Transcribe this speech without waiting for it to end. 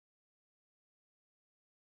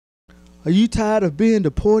Are you tired of being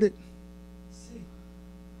deported?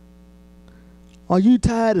 Are you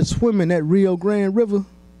tired of swimming that Rio Grande River?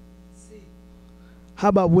 How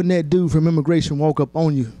about when that dude from immigration walk up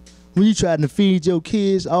on you when you trying to feed your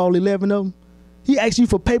kids, all 11 of them? He asks you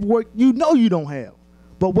for paperwork you know you don't have.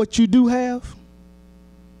 But what you do have?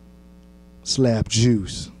 Slap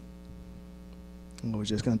juice. We're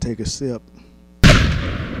just going to take a sip.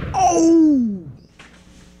 Oh!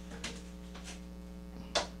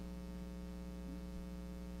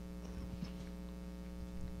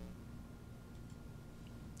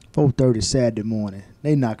 $4:30 Saturday morning.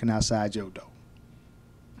 They knocking outside your door.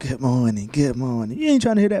 Good morning, good morning. You ain't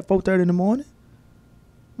trying to hear that 4:30 in the morning.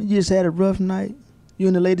 You just had a rough night. You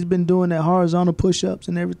and the ladies been doing that horizontal push-ups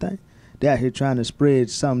and everything. They out here trying to spread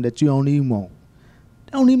something that you don't even want.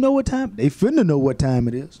 They don't even know what time. They finna know what time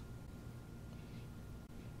it is.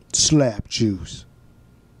 Slap juice.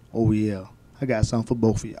 Oh yeah, I got something for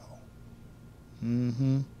both of y'all.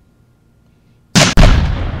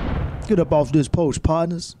 Get up off this post,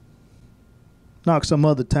 partners. Knock some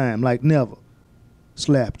other time, like never.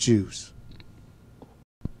 Slap juice.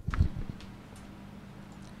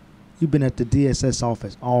 You've been at the DSS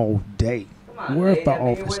office all day. We're at the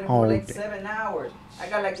office all day. 7 hours. I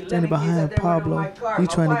got like Standing behind Pablo, he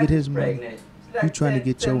trying to get his money. You trying to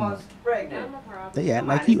get your money. They act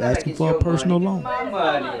like you asking for a personal loan.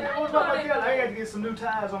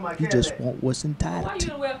 You just want what's entitled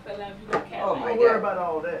to. Oh my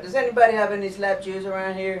God. Does anybody have any slap juice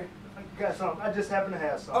around here? I got some. I just happen to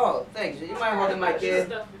have some. Oh, thanks. You might hold it, my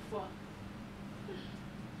kid.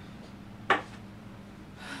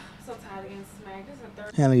 So tired of getting smacked. This is the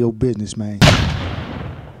third. Handle your business, man.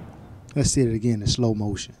 Let's see it again in slow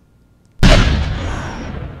motion.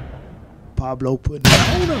 Pablo putting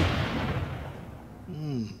it on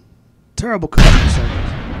him. Terrible customer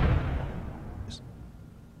service.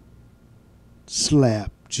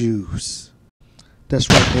 Slap juice. That's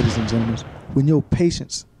right, ladies and gentlemen. When your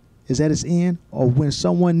patience is at its end, or when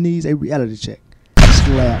someone needs a reality check,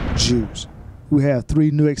 slap juice. We have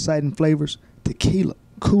 3 new exciting flavors: tequila,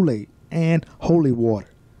 Kool-Aid, and holy water.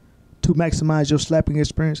 To maximize your slapping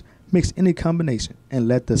experience, mix any combination and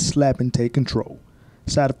let the slapping take control.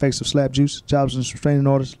 Side effects of slap juice: jobs and restraining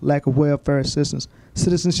orders, lack of welfare assistance,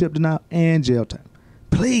 citizenship denial, and jail time.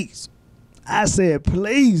 Please, I said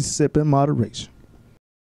please sip in moderation.